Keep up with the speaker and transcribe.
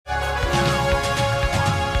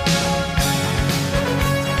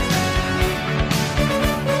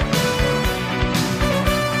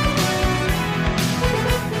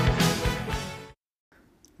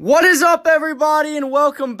What is up, everybody, and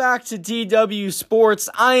welcome back to DW Sports.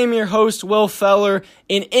 I am your host, Will Feller,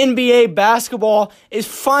 and NBA basketball is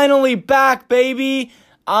finally back, baby.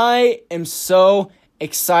 I am so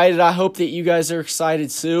excited. I hope that you guys are excited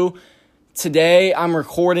too. Today, I'm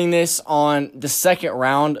recording this on the second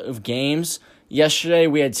round of games. Yesterday,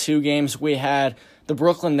 we had two games. We had the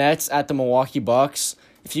Brooklyn Nets at the Milwaukee Bucks.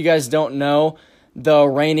 If you guys don't know, the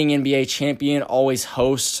reigning NBA champion always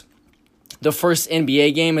hosts the first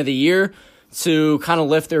NBA game of the year to kind of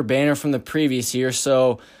lift their banner from the previous year.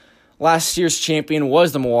 So last year's champion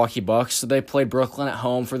was the Milwaukee Bucks. So they played Brooklyn at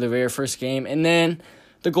home for the very first game. And then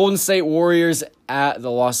the Golden State Warriors at the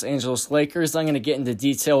Los Angeles Lakers. I'm going to get into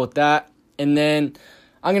detail with that. And then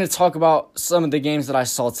I'm going to talk about some of the games that I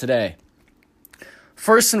saw today.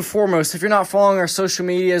 First and foremost, if you're not following our social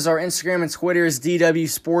medias, our Instagram and Twitter is DW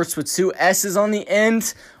Sports with two S's on the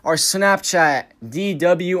end. Our Snapchat,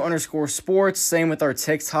 DW_sports. Same with our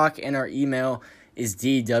TikTok, and our email is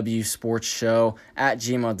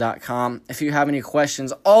dwsportshow@gmail.com. If you have any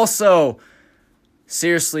questions. Also,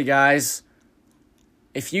 seriously, guys,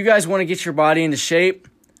 if you guys want to get your body into shape,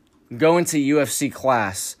 go into UFC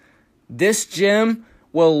class. This gym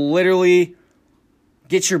will literally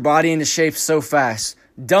get your body into shape so fast.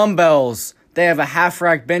 Dumbbells. They have a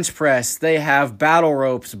half-rack bench press. They have battle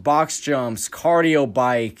ropes, box jumps, cardio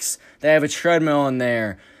bikes. They have a treadmill in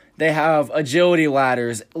there. They have agility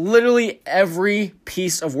ladders. Literally every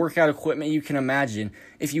piece of workout equipment you can imagine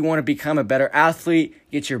if you want to become a better athlete,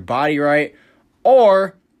 get your body right,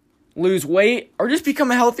 or lose weight, or just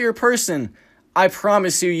become a healthier person. I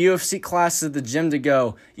promise you, UFC class is the gym to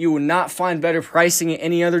go. You will not find better pricing at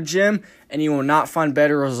any other gym, and you will not find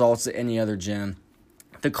better results at any other gym.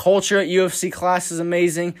 The culture at UFC class is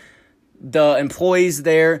amazing. The employees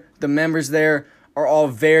there, the members there are all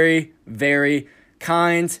very, very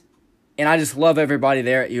kind, and I just love everybody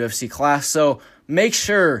there at UFC class. So make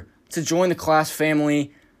sure to join the class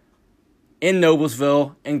family in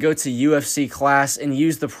Noblesville and go to UFC class and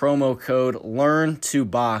use the promo code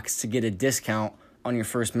LEARN2BOX to get a discount on your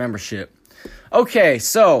first membership. Okay,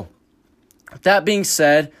 so that being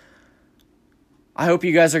said, I hope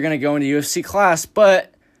you guys are going to go into UFC class,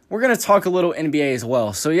 but we're going to talk a little NBA as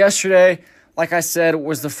well. So yesterday, like I said,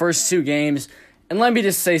 was the first two games, and let me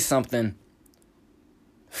just say something.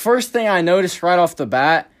 First thing I noticed right off the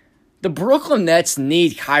bat, the Brooklyn Nets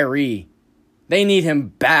need Kyrie. They need him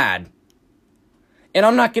bad. And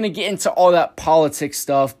I'm not going to get into all that politics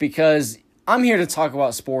stuff because I'm here to talk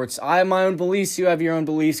about sports. I have my own beliefs. You have your own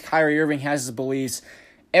beliefs. Kyrie Irving has his beliefs.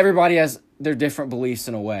 Everybody has their different beliefs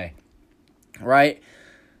in a way, right?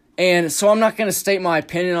 And so I'm not going to state my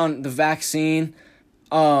opinion on the vaccine.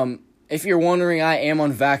 If you're wondering, I am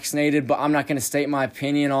unvaccinated, but I'm not going to state my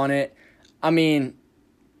opinion on it. I mean,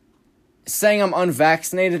 saying I'm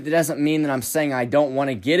unvaccinated, that doesn't mean that I'm saying I don't want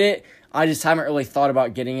to get it. I just haven't really thought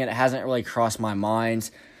about getting it. It hasn't really crossed my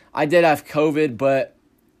mind. I did have COVID, but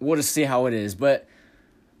we'll just see how it is. But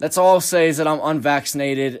that's all I'll say is that I'm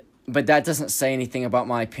unvaccinated, but that doesn't say anything about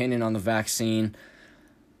my opinion on the vaccine.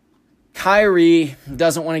 Kyrie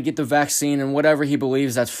doesn't want to get the vaccine, and whatever he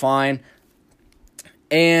believes, that's fine.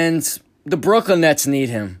 And the Brooklyn Nets need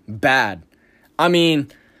him bad. I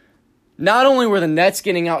mean, not only were the Nets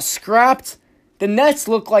getting out scrapped, the Nets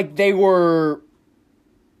looked like they were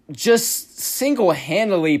just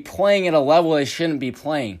single-handedly playing at a level they shouldn't be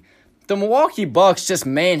playing. The Milwaukee Bucks just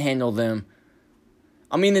manhandled them.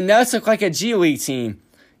 I mean, the Nets look like a G League team.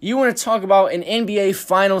 You want to talk about an NBA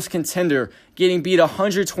Finals contender getting beat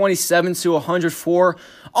 127-104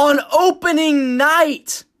 on opening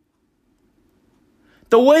night.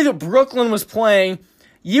 The way that Brooklyn was playing,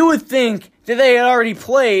 you would think that they had already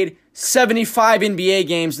played 75 NBA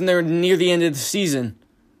games and they're near the end of the season.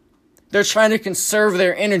 They're trying to conserve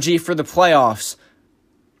their energy for the playoffs.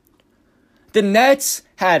 The Nets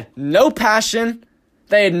had no passion.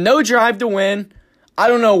 They had no drive to win. I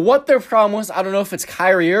don't know what their problem was. I don't know if it's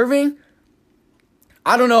Kyrie Irving.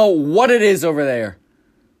 I don't know what it is over there.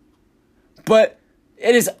 But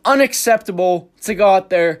it is unacceptable to go out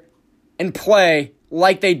there and play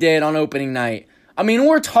like they did on opening night. I mean,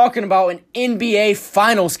 we're talking about an NBA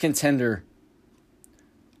Finals contender.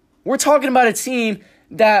 We're talking about a team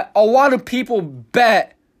that a lot of people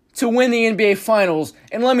bet to win the NBA Finals.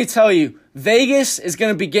 And let me tell you, Vegas is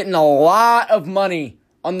going to be getting a lot of money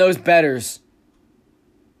on those bettors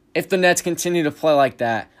if the Nets continue to play like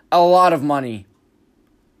that. A lot of money.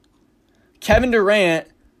 Kevin Durant,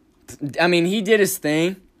 I mean, he did his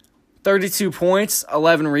thing. 32 points,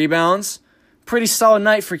 11 rebounds. Pretty solid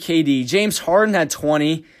night for KD. James Harden had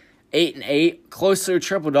 20, 8 and 8, close to a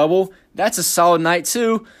triple-double. That's a solid night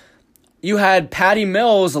too. you had Patty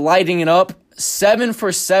Mills lighting it up, 7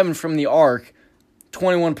 for 7 from the arc,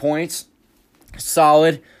 21 points,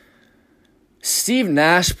 solid. Steve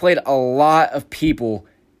Nash played a lot of people,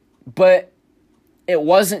 but it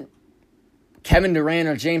wasn't Kevin Durant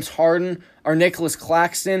or James Harden or Nicholas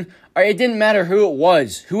Claxton. Or it didn't matter who it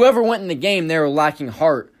was. Whoever went in the game, they were lacking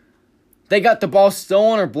heart. They got the ball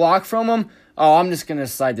stolen or blocked from them. Oh, I'm just going to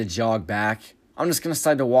decide to jog back. I'm just going to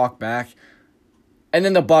decide to walk back. And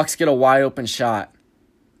then the Bucks get a wide open shot.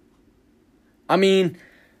 I mean,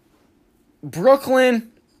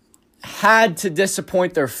 Brooklyn had to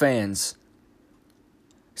disappoint their fans.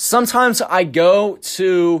 Sometimes I go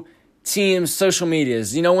to teams' social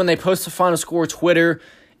medias. You know, when they post the final score, Twitter,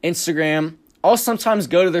 Instagram, I'll sometimes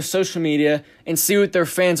go to their social media and see what their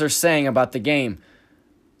fans are saying about the game.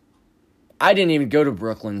 I didn't even go to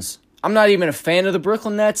Brooklyn's. I'm not even a fan of the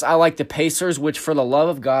Brooklyn Nets. I like the Pacers, which for the love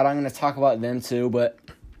of God, I'm going to talk about them too. But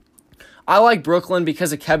I like Brooklyn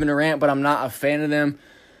because of Kevin Durant, but I'm not a fan of them.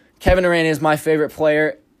 Kevin Durant is my favorite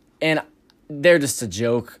player, and they're just a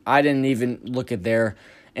joke. I didn't even look at their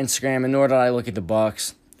Instagram, and nor did I look at the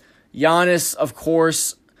Bucks. Giannis, of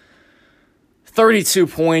course, 32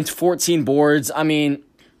 points, 14 boards. I mean,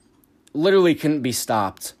 literally couldn't be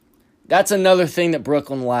stopped. That's another thing that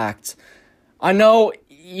Brooklyn lacked. I know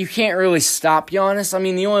you can't really stop Giannis. I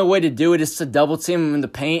mean, the only way to do it is to double team him in the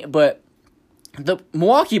paint, but the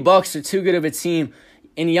Milwaukee Bucks are too good of a team,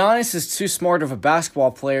 and Giannis is too smart of a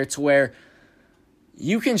basketball player to where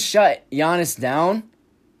you can shut Giannis down.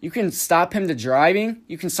 You can stop him to driving.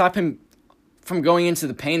 You can stop him from going into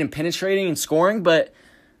the paint and penetrating and scoring, but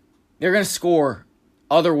they're going to score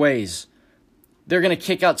other ways. They're going to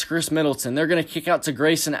kick out to Chris Middleton. They're going to kick out to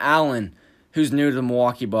Grayson Allen, who's new to the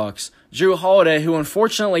Milwaukee Bucks. Jrue Holiday, who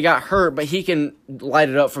unfortunately got hurt, but he can light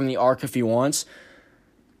it up from the arc if he wants.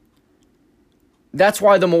 That's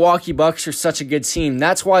why the Milwaukee Bucks are such a good team.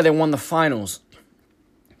 That's why they won the finals.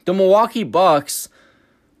 The Milwaukee Bucks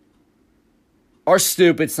are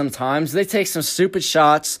stupid sometimes. They take some stupid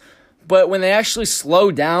shots, but when they actually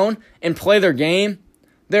slow down and play their game,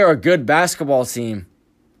 they're a good basketball team.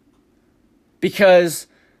 Because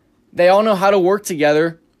they all know how to work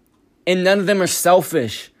together, and none of them are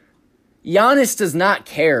selfish. Giannis does not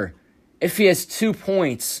care if he has 2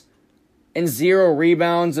 points and 0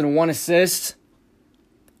 rebounds and 1 assist.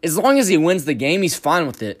 As long as he wins the game, he's fine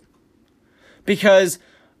with it. Because,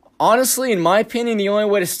 honestly, in my opinion, the only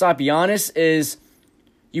way to stop Giannis is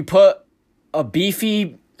you put a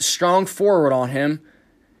beefy, strong forward on him.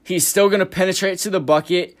 He's still going to penetrate to the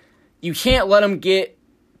bucket. You can't let him get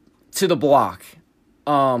to the block.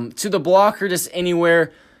 To the block or just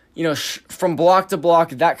anywhere, you know, from block to block,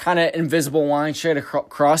 that kind of invisible line straight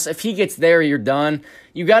across. If he gets there, you're done.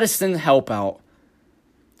 You got to send help out.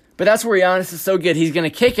 But that's where Giannis is so good. He's going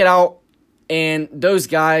to kick it out, and those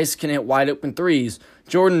guys can hit wide open threes.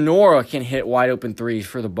 Jordan Nwora can hit wide open threes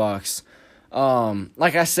for the Bucks.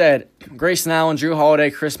 Like I said, Grayson Allen, Jrue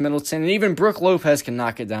Holiday, Chris Middleton, and even Brook Lopez can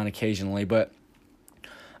knock it down occasionally. But,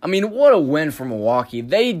 I mean, what a win for Milwaukee.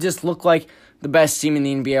 They just look like the best team in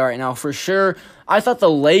the NBA right now, for sure. I thought the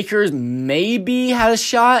Lakers maybe had a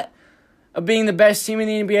shot of being the best team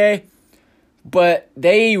in the NBA, but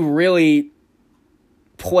they really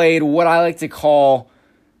played what I like to call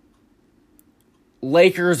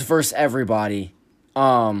Lakers versus everybody.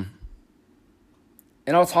 And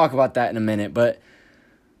I'll talk about that in a minute. But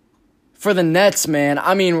for the Nets, man,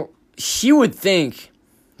 I mean, you would think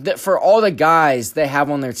that for all the guys they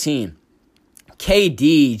have on their team,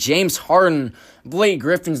 KD, James Harden, Blake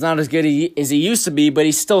Griffin's not as good as he used to be, but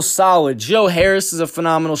he's still solid. Joe Harris is a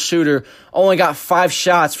phenomenal shooter. Only got 5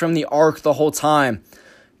 shots from the arc the whole time.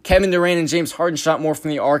 Kevin Durant and James Harden shot more from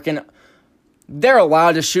the arc, and they're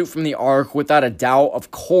allowed to shoot from the arc without a doubt, of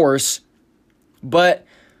course. But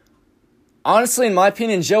honestly, in my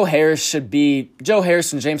opinion, Joe Harris and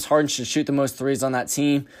James Harden should shoot the most threes on that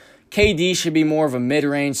team. KD should be more of a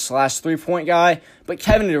mid-range / 3-point guy, but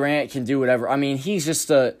Kevin Durant can do whatever. I mean, he's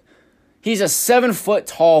a 7-foot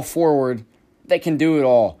tall forward that can do it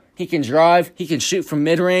all. He can drive, he can shoot from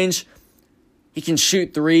mid-range, he can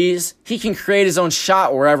shoot threes, he can create his own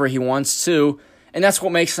shot wherever he wants to, and that's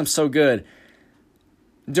what makes him so good.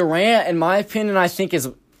 Durant, in my opinion, I think is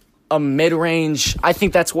a mid-range. I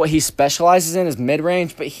think that's what he specializes in, is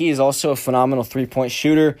mid-range, but he is also a phenomenal 3-point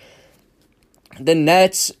shooter. The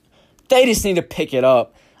Nets, they just need to pick it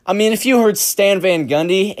up. I mean, if you heard Stan Van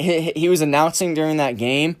Gundy, he was announcing during that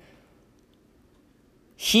game,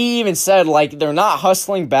 he even said, like, they're not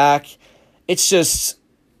hustling back. It's just,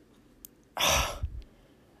 I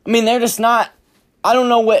mean, they're just not, I don't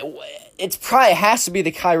know what, it has to be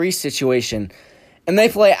the Kyrie situation. And they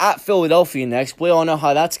play at Philadelphia next. We all know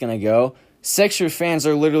how that's going to go. Sixers fans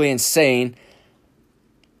are literally insane.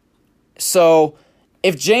 So,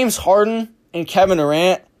 if James Harden and Kevin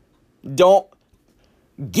Durant don't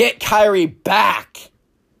get Kyrie back,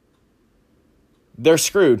 they're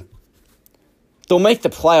screwed. They'll make the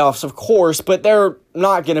playoffs, of course, but they're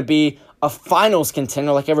not going to be a finals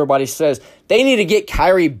contender like everybody says. They need to get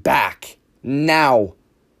Kyrie back now.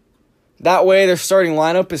 That way, their starting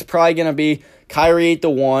lineup is probably going to be Kyrie at the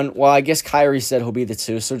 1. Well, I guess Kyrie said he'll be the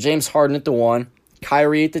 2. So, James Harden at the 1,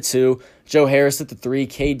 Kyrie at the 2, Joe Harris at the 3,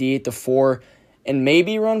 KD at the 4, and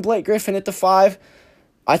maybe run Blake Griffin at the 5.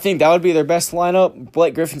 I think that would be their best lineup.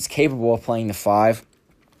 Blake Griffin's capable of playing the 5.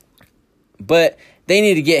 But they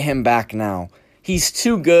need to get him back now. He's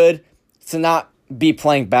too good to not be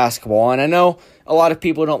playing basketball. And I know a lot of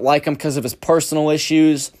people don't like him because of his personal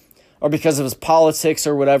issues or because of his politics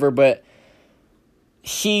or whatever, but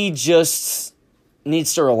he just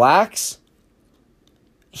needs to relax.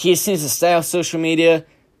 He just needs to stay off social media,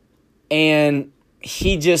 and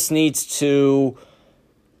he just needs to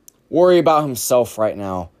worry about himself right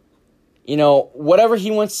now. You know, whatever he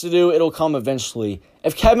wants to do, it'll come eventually.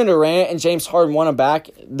 If Kevin Durant and James Harden want him back,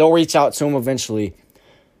 they'll reach out to him eventually.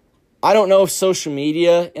 I don't know if social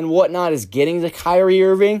media and whatnot is getting to Kyrie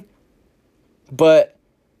Irving, but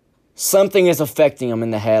something is affecting him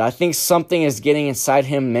in the head. I think something is getting inside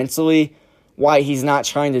him mentally why he's not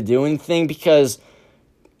trying to do anything, because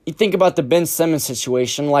you think about the Ben Simmons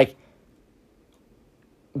situation. Like,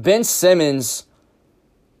 Ben Simmons,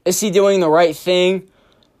 is he doing the right thing?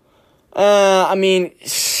 I mean,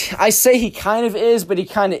 I say he kind of is, but he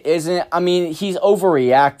kind of isn't. I mean, he's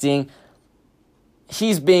overreacting.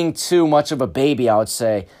 He's being too much of a baby, I would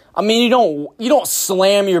say. I mean, you don't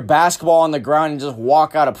slam your basketball on the ground and just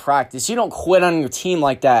walk out of practice. You don't quit on your team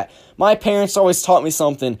like that. My parents always taught me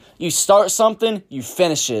something. You start something, you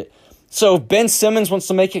finish it. So if Ben Simmons wants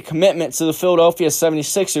to make a commitment to the Philadelphia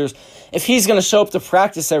 76ers, if he's going to show up to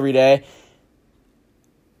practice every day,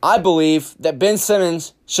 I believe that Ben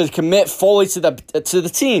Simmons should commit fully to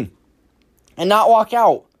the team and not walk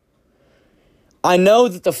out. I know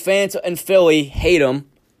that the fans in Philly hate him,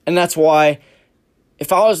 and that's why,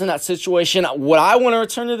 if I was in that situation, would I want to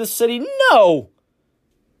return to the city? No.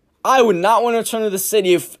 I would not want to return to the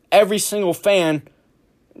city if every single fan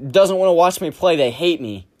doesn't want to watch me play. They hate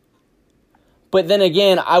me. But then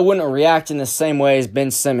again, I wouldn't react in the same way as Ben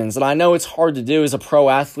Simmons. And I know it's hard to do as a pro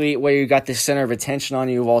athlete where you got the center of attention on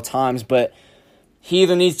you of all times, but he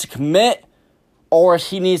either needs to commit or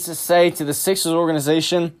he needs to say to the Sixers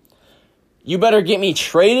organization, you better get me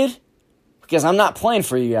traded because I'm not playing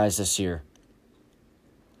for you guys this year.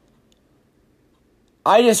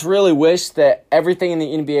 I just really wish that everything in the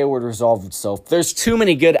NBA would resolve itself. There's too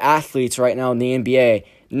many good athletes right now in the NBA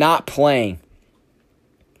not playing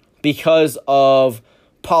because of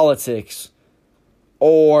politics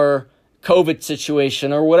or COVID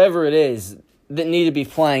situation or whatever it is that need to be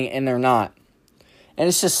playing and they're not. And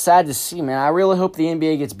it's just sad to see, man. I really hope the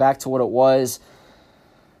NBA gets back to what it was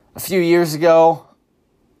a few years ago.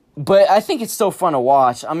 But I think it's still fun to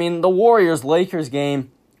watch. I mean, the Warriors-Lakers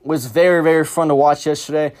game was very, very fun to watch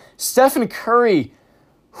yesterday. Stephen Curry.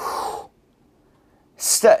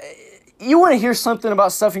 You want to hear something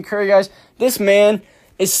about Stephen Curry, guys? This man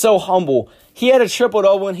is so humble. He had a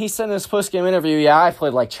triple-double, and he said in his post-game interview, yeah, I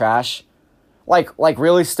played like trash. Like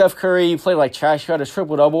really, Steph Curry, you played like trash, you had a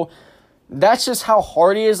triple-double. That's just how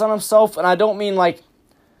hard he is on himself, and I don't mean like,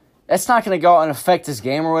 that's not going to go out and affect his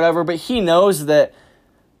game or whatever, but he knows that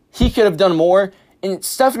he could have done more, and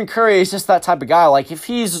Stephen Curry is just that type of guy. Like, if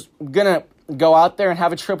he's going to go out there and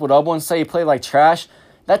have a triple-double and say he played like trash,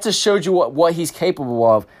 that just showed you what he's capable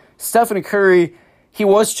of. Stephen Curry, he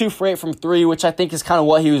was 2 for 8 from 3, which I think is kind of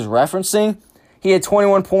what he was referencing. He had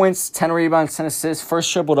 21 points, 10 rebounds, 10 assists,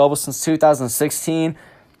 first triple-double since 2016.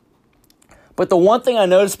 But the one thing I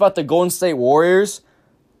noticed about the Golden State Warriors,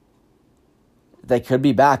 they could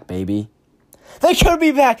be back, baby. They could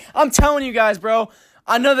be back. I'm telling you guys, bro.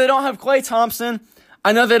 I know they don't have Klay Thompson.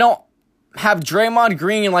 I know they don't have Draymond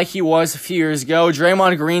Green like he was a few years ago.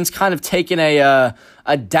 Draymond Green's kind of taken a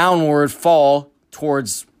downward fall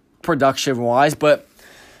towards production-wise, but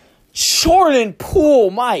Jordan Poole,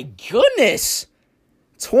 my goodness,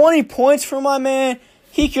 20 points for my man.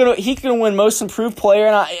 He could win Most Improved Player,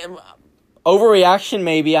 and overreaction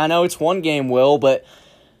maybe. I know it's one game, Will, but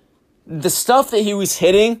the stuff that he was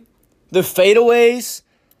hitting, the fadeaways,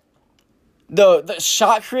 the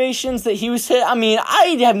shot creations that he was hitting, I mean,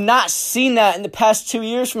 I have not seen that in the past 2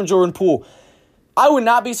 years from Jordan Poole. I would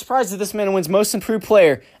not be surprised if this man wins Most Improved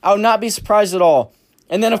Player. I would not be surprised at all.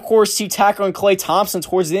 And then, of course, you tack on Klay Thompson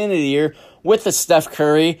towards the end of the year with the Steph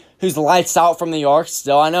Curry, who's lights out from the arc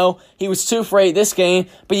still. I know he was 2 for 8 this game,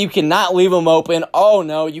 but you cannot leave him open. Oh,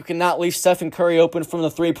 no, you cannot leave Stephen Curry open from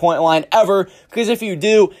the three-point line ever, because if you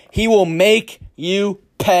do, he will make you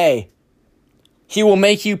pay. He will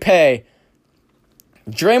make you pay.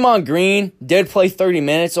 Draymond Green did play 30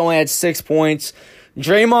 minutes, only had 6 points.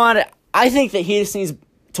 Draymond, I think that he just needs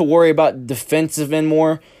to worry about defensive end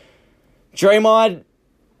more. Draymond,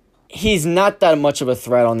 he's not that much of a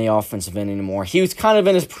threat on the offensive end anymore. He was kind of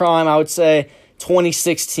in his prime, I would say,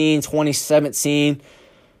 2016, 2017.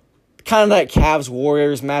 Kind of that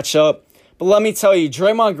Cavs-Warriors matchup. But let me tell you,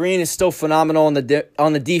 Draymond Green is still phenomenal on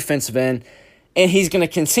the defensive end, and he's going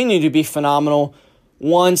to continue to be phenomenal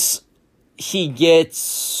once he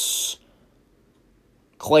gets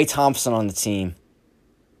Klay Thompson on the team.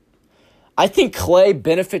 I think Klay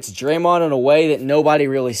benefits Draymond in a way that nobody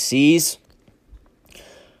really sees.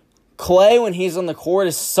 Klay, when he's on the court,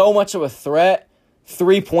 is so much of a threat,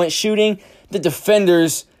 three-point shooting, the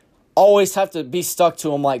defenders always have to be stuck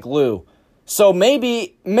to him like glue. So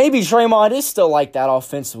maybe Draymond is still like that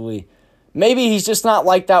offensively. Maybe he's just not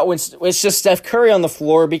like that when it's just Steph Curry on the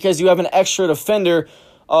floor, because you have an extra defender.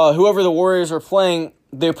 Whoever the Warriors are playing,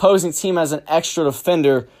 the opposing team has an extra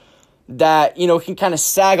defender that, can kind of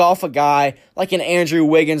sag off a guy like an Andrew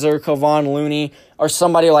Wiggins or Kevon Looney or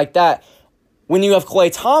somebody like that. When you have Klay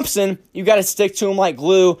Thompson, you got to stick to him like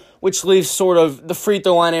glue, which leaves sort of the free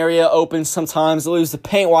throw line area open sometimes. It leaves the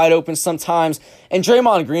paint wide open sometimes. And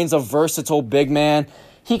Draymond Green's a versatile big man.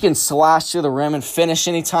 He can slash to the rim and finish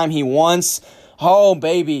anytime he wants. Oh,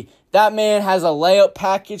 baby. That man has a layup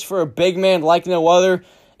package for a big man like no other.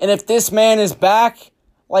 And if this man is back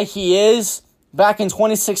like he is back in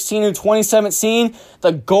 2016 or 2017,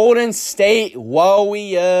 the Golden State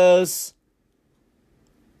Warriors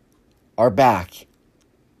are back.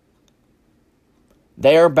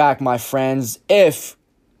 They are back, my friends. If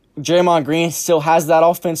Draymond Green still has that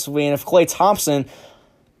offensively, and if Klay Thompson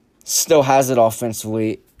still has it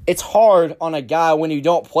offensively, it's hard on a guy when you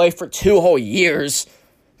don't play for 2 whole years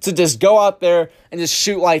to just go out there and just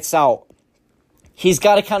shoot lights out. He's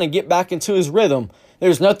got to kind of get back into his rhythm.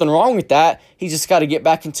 There's nothing wrong with that. He's just got to get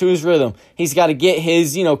back into his rhythm. He's got to get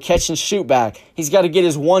his, catch and shoot back. He's got to get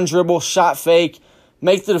his one dribble, shot fake,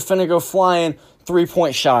 make the defender go flying,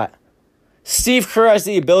 3-point shot. Steve Kerr has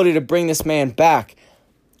the ability to bring this man back.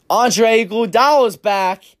 Andre Iguodala's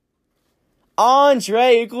back.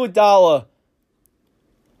 Andre Iguodala.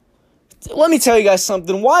 Let me tell you guys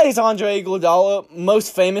something. Why is Andre Iguodala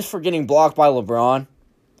most famous for getting blocked by LeBron?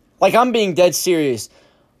 Like, I'm being dead serious.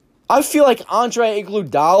 I feel like Andre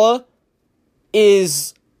Iguodala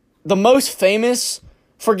is the most famous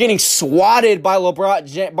for getting swatted by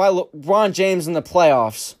LeBron James in the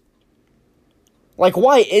playoffs. Like,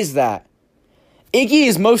 why is that? Iggy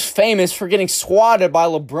is most famous for getting swatted by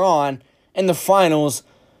LeBron in the finals,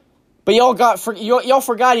 but y'all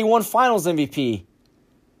forgot he won Finals MVP.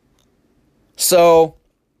 So,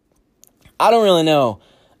 I don't really know.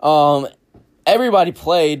 Everybody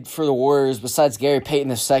played for the Warriors besides Gary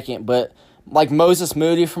Payton II, but like Moses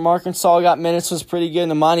Moody from Arkansas got minutes, was pretty good.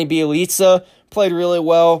 Nemanja Bjelica played really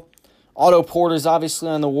well. Otto Porter's obviously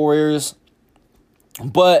on the Warriors.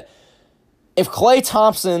 But if Klay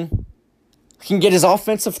Thompson can get his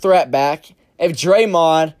offensive threat back, if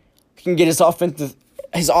Draymond can get his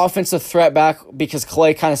offensive threat back because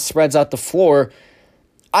Klay kind of spreads out the floor,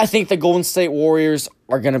 I think the Golden State Warriors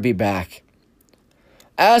are going to be back.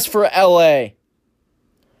 As for LA,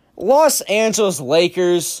 Los Angeles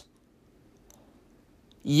Lakers,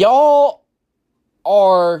 y'all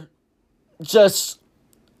are just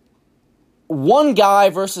one guy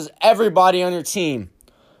versus everybody on your team.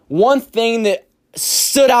 One thing that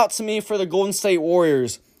stood out to me for the Golden State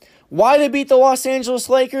Warriors. Why they beat the Los Angeles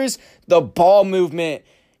Lakers? The ball movement.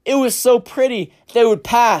 It was so pretty. They would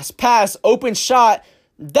pass, open shot.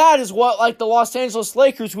 That is what the Los Angeles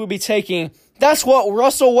Lakers would be taking. That's what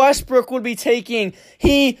Russell Westbrook would be taking.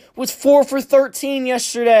 He was 4 for 13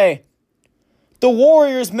 yesterday. The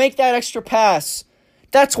Warriors make that extra pass.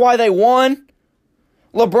 That's why they won.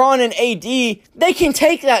 LeBron and AD, they can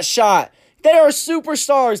take that shot. They are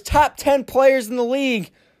superstars, top 10 players in the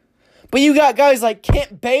league. But you got guys like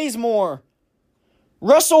Kent Bazemore,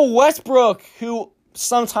 Russell Westbrook, who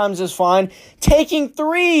sometimes is fine, taking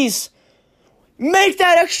threes. Make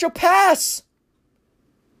that extra pass.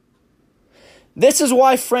 This is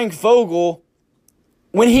why Frank Vogel,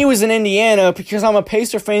 when he was in Indiana, because I'm a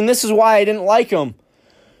Pacer fan, this is why I didn't like him.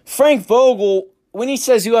 Frank Vogel, when he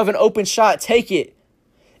says you have an open shot, take it.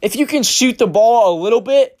 If you can shoot the ball a little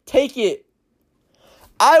bit, take it.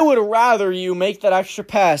 I would rather you make that extra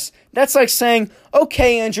pass. That's like saying,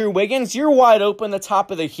 okay, Andrew Wiggins, you're wide open the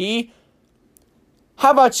top of the key.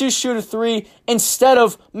 How about you shoot a three instead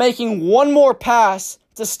of making one more pass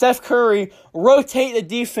to Steph Curry, rotate the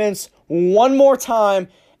defense one more time,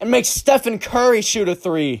 and make Stephen Curry shoot a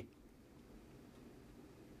three?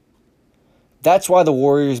 That's why the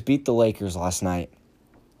Warriors beat the Lakers last night.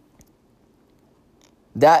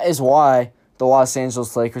 That is why the Los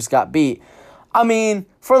Angeles Lakers got beat. I mean,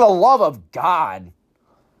 for the love of God,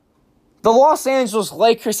 the Los Angeles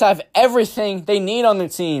Lakers have everything they need on their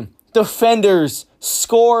team. Defenders,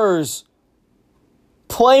 scorers,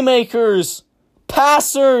 playmakers,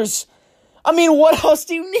 passers. I mean, what else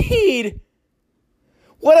do you need?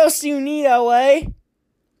 What else do you need, LA?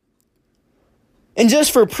 And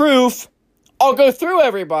just for proof, I'll go through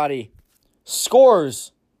everybody.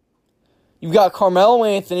 Scorers. You've got Carmelo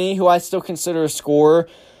Anthony, who I still consider a scorer.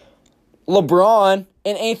 LeBron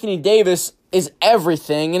and Anthony Davis is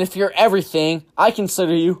everything. And if you're everything, I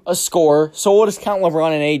consider you a scorer. So we'll just count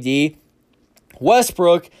LeBron and AD.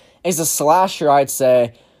 Westbrook is a slasher, I'd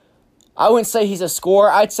say. I wouldn't say he's a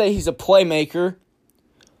scorer. I'd say he's a playmaker.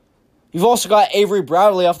 You've also got Avery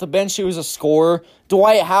Bradley off the bench, who is a scorer.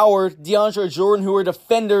 Dwight Howard, DeAndre Jordan, who are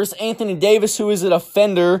defenders. Anthony Davis, who is a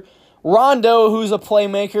defender. Rondo, who's a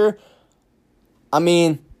playmaker. I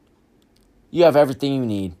mean, you have everything you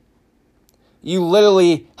need. You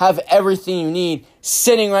literally have everything you need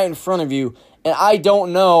sitting right in front of you. And I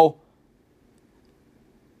don't know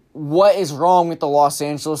what is wrong with the Los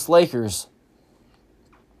Angeles Lakers.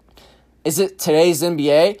 Is it today's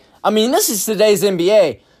NBA? I mean, this is today's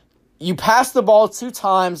NBA. You pass the ball 2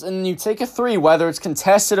 times and then you take a three, whether it's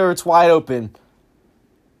contested or it's wide open.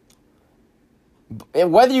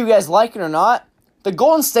 Whether you guys like it or not, the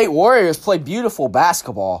Golden State Warriors play beautiful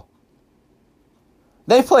basketball.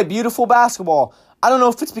 They play beautiful basketball. I don't know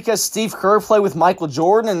if it's because Steve Kerr played with Michael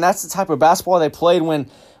Jordan and that's the type of basketball they played when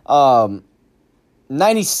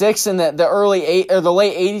 96 in the late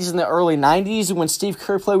 80s and the early 90s when Steve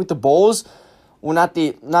Kerr played with the Bulls. Well, not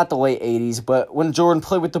the late 80s, but when Jordan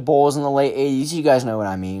played with the Bulls in the late 80s, you guys know what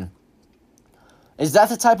I mean. Is that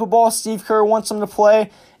the type of ball Steve Kerr wants them to play?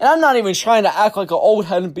 And I'm not even trying to act like an old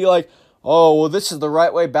head and be like, oh, well, this is the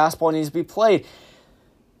right way basketball needs to be played.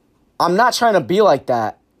 I'm not trying to be like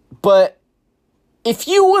that. But if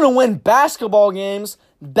you want to win basketball games,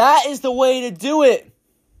 that is the way to do it.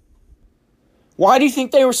 Why do you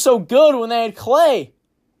think they were so good when they had Clay?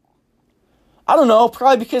 I don't know,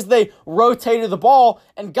 probably because they rotated the ball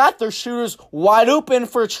and got their shooters wide open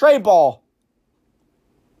for a tray ball.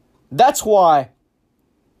 That's why.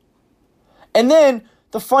 And then,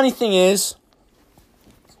 the funny thing is,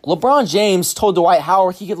 LeBron James told Dwight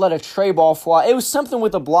Howard he could let a tray ball fly. It was something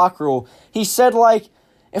with the block rule. He said, like,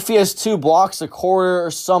 if he has 2 blocks a quarter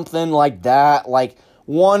or something like that, like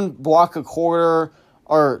 1 block a quarter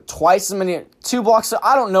or twice as many, 2 blocks,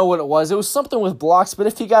 I don't know what it was. It was something with blocks, but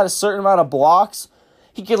if he got a certain amount of blocks,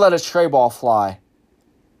 he could let a tray ball fly.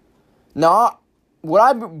 Now, would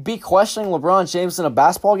I be questioning LeBron James in a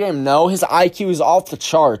basketball game? No, his IQ is off the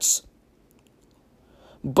charts.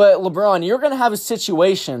 But LeBron, you're going to have a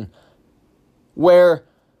situation where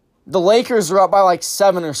the Lakers are up by like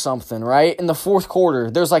 7 or something, right? In the fourth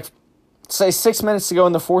quarter. There's like, say, 6 minutes to go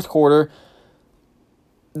in the fourth quarter.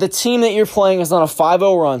 The team that you're playing is on a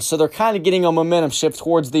 5-0 run, so they're kind of getting a momentum shift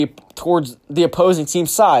towards the opposing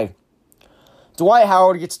team's side. Dwight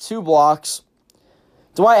Howard gets 2 blocks.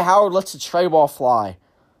 Dwight Howard lets a tray ball fly.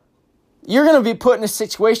 You're going to be put in a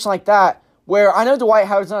situation like that where I know Dwight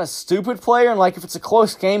Howard's not a stupid player, and like if it's a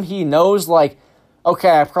close game, he knows like,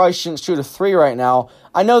 okay, I probably shouldn't shoot a 3 right now.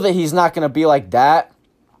 I know that he's not going to be like that,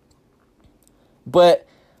 but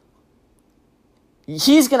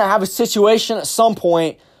he's going to have a situation at some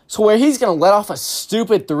point to where he's going to let off a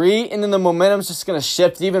stupid 3, and then the momentum's just going to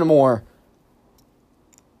shift even more.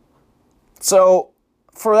 So,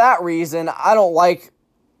 for that reason, I don't like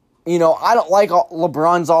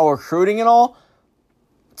LeBron's all recruiting and all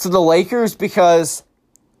to the Lakers because,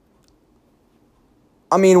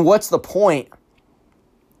 I mean, what's the point?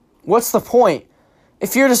 What's the point?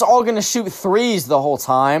 If you're just all going to shoot 3s the whole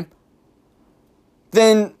time,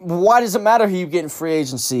 then why does it matter who you get in free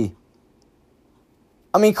agency?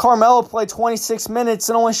 I mean, Carmelo played 26 minutes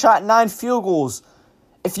and only shot 9 field goals.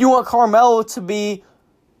 If you want Carmelo to be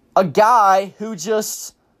a guy who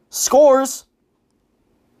just scores,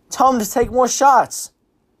 tell him to take more shots.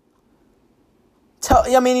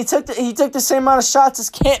 He took the same amount of shots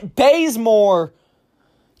as Kent Bazemore.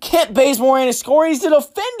 Kent Bazemore ain't a scorer, he's a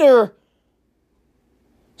defender.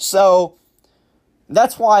 So,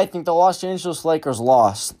 That's why I think the Los Angeles Lakers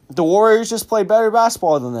lost. The Warriors just play better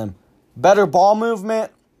basketball than them. Better ball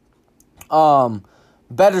movement,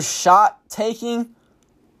 better shot taking,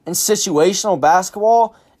 and situational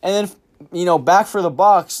basketball. And then, back for the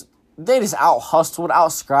Bucks, they just out-hustled,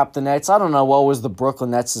 out-scrapped the Nets. I don't know what was the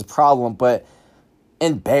Brooklyn Nets' problem, but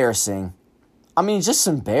embarrassing. I mean, just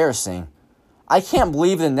embarrassing. I can't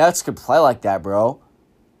believe the Nets could play like that, bro.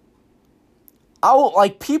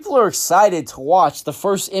 People are excited to watch the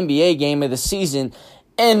first NBA game of the season,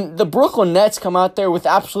 and the Brooklyn Nets come out there with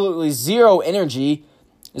absolutely zero energy,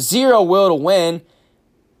 zero will to win,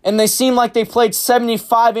 and they seem like they played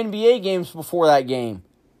 75 NBA games before that game.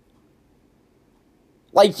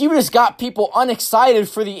 You just got people unexcited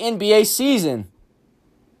for the NBA season.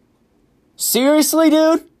 Seriously,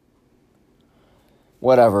 dude?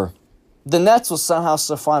 Whatever. The Nets will somehow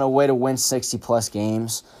still find a way to win 60-plus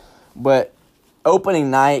games, but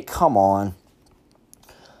opening night, come on.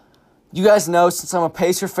 You guys know, since I'm a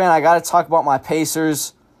Pacer fan, I got to talk about my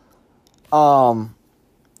Pacers. If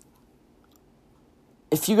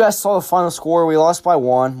you guys saw the final score, we lost by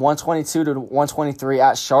 122 to 123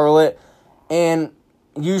 at Charlotte. And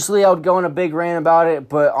usually I would go on a big rant about it,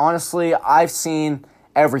 but honestly, I've seen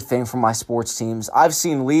everything from my sports teams. I've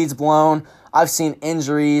seen leads blown. I've seen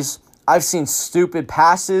injuries. I've seen stupid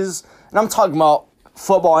passes. And I'm talking about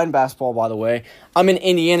football and basketball, by the way. I'm an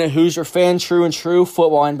Indiana Hoosier fan, true and true.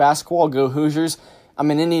 Football and basketball, go Hoosiers.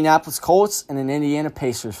 I'm an Indianapolis Colts and an Indiana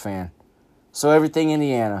Pacers fan. So everything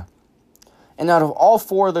Indiana. And out of all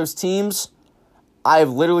four of those teams, I have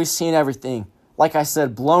literally seen everything. Like I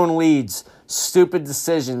said, blown leads, stupid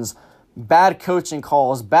decisions, bad coaching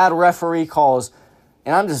calls, bad referee calls,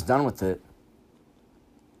 and I'm just done with it.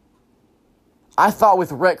 I thought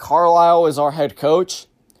with Rick Carlisle as our head coach,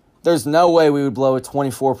 there's no way we would blow a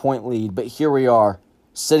 24-point lead, but here we are,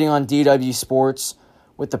 sitting on DW Sports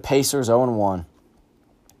with the Pacers 0-1.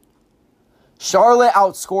 Charlotte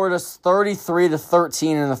outscored us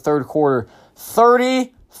 33-13 in the third quarter.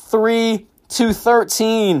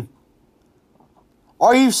 33-13.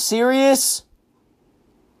 Are you serious?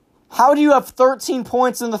 How do you have 13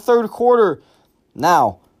 points in the third quarter?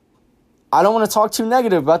 Now, I don't want to talk too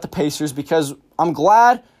negative about the Pacers because I'm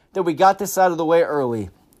glad that we got this out of the way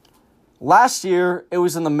early. Last year, it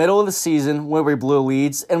was in the middle of the season where we blew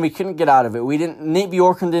leads and we couldn't get out of it. Nate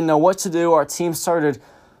Bjorkgren didn't know what to do. Our team started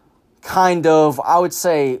kind of, I would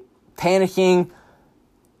say, panicking,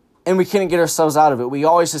 and we couldn't get ourselves out of it. We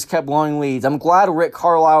always just kept blowing leads. I'm glad Rick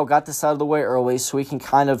Carlisle got this out of the way early so we can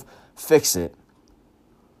kind of fix it.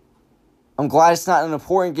 I'm glad it's not an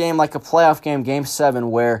important game like a playoff game, Game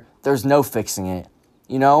 7, where there's no fixing it.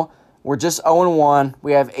 We're just 0-1.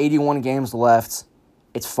 We have 81 games left.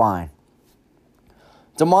 It's fine.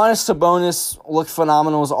 Domantas Sabonis looked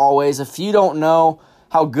phenomenal as always. If you don't know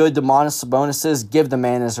how good Domantas Sabonis is, give the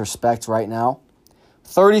man his respect right now.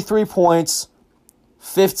 33 points,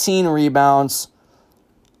 15 rebounds,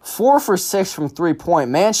 4 for 6 from three-point.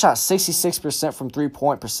 Man shot 66% from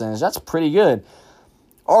three-point percentage. That's pretty good.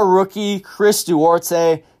 Our rookie, Chris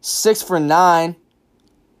Duarte, 6 for 9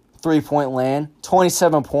 three-point land,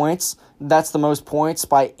 27 points. That's the most points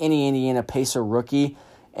by any Indiana Pacer rookie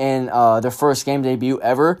in their first game debut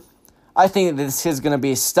ever. I think that this kid's going to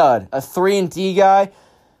be a stud. A 3-and-D guy.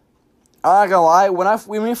 I'm not going to lie.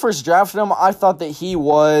 When we first drafted him, I thought that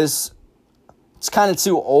it's kind of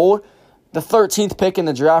too old. The 13th pick in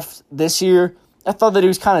the draft this year, I thought that he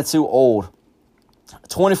was kind of too old.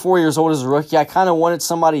 24 years old as a rookie. I kind of wanted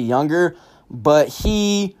somebody younger, but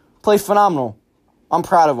he played phenomenal. I'm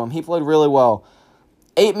proud of him. He played really well.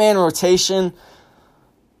 8-man rotation.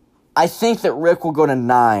 I think that Rick will go to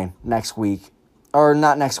 9 next week. Or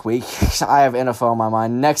not next week. I have NFL in my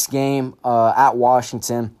mind. Next game at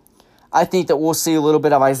Washington. I think that we'll see a little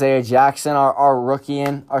bit of Isaiah Jackson,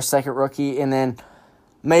 our second rookie, and then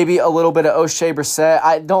maybe a little bit of O'Shea Brissett.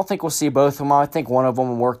 I don't think we'll see both of them. I think one of them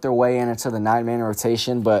will work their way into the 9-man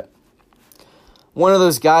rotation, but one of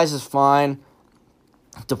those guys is fine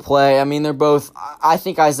to play. I mean, they're both. I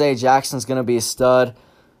think Isaiah Jackson's going to be a stud,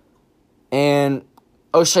 and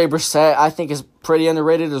O'Shea Brissett I think is pretty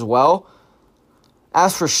underrated as well.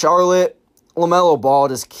 As for Charlotte, LaMelo Ball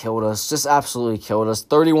just killed us, just absolutely killed us.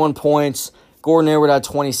 31 points. Gordon Hayward had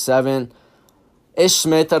 27. Ish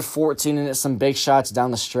Smith had 14 and hit some big shots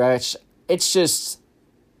down the stretch. It's just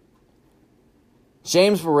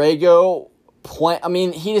James Borrego.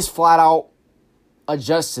 He just flat out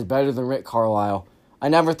adjusted better than Rick Carlisle. I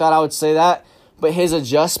never thought I would say that, but his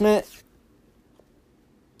adjustment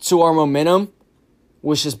to our momentum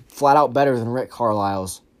was just flat out better than Rick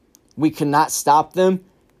Carlisle's. We could not stop them,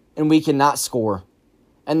 and we could not score.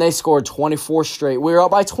 and they scored 24 straight. We were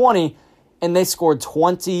up by 20, and they scored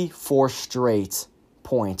 24 straight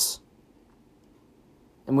points.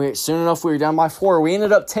 And soon enough, we were down by 4. We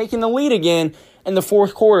ended up taking the lead again in the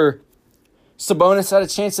fourth quarter. Sabonis had a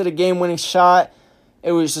chance at a game-winning shot.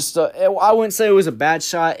 It was just I wouldn't say it was a bad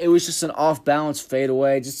shot. It was just an off-balance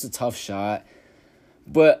fadeaway, just a tough shot.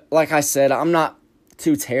 But like I said, I'm not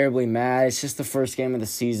too terribly mad. It's just the first game of the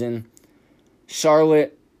season.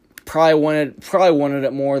 Charlotte probably wanted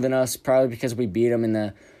it more than us, probably because we beat them in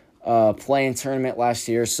the play-in tournament last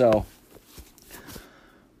year. So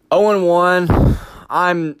 0-1.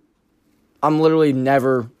 I'm literally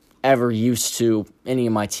never ever used to any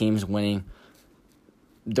of my teams winning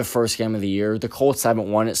the first game of the year. The Colts haven't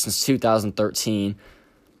won it since 2013.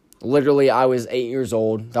 Literally, I was 8 years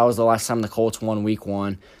old. That was the last time the Colts won week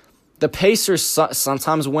 1. The Pacers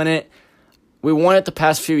sometimes win it. We won it the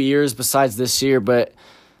past few years besides this year, but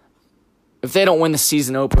if they don't win the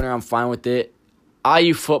season opener, I'm fine with it.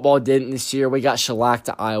 IU football didn't this year. We got shellacked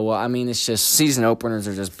to Iowa. I mean, it's just season openers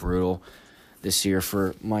are just brutal this year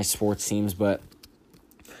for my sports teams, but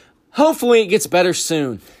hopefully it gets better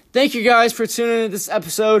soon. Thank you guys for tuning into this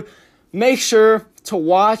episode. Make sure to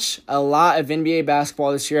watch a lot of NBA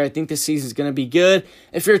basketball this year. I think this season is going to be good.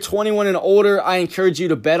 If you're 21 and older, I encourage you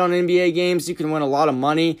to bet on NBA games. You can win a lot of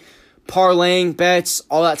money, parlaying bets,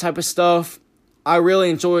 all that type of stuff. I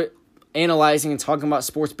really enjoy analyzing and talking about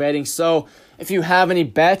sports betting. So if you have any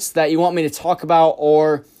bets that you want me to talk about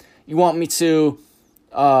or you want me to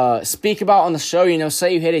speak about on the show,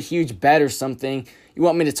 say you hit a huge bet or something, you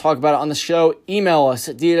want me to talk about it on the show, email us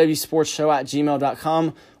at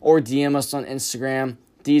dwsportshow@gmail.com or DM us on Instagram,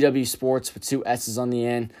 dwsports with 2 S's on the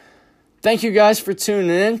end. Thank you guys for tuning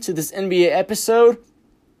in to this NBA episode,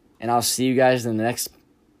 and I'll see you guys in the next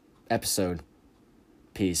episode.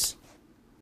 Peace.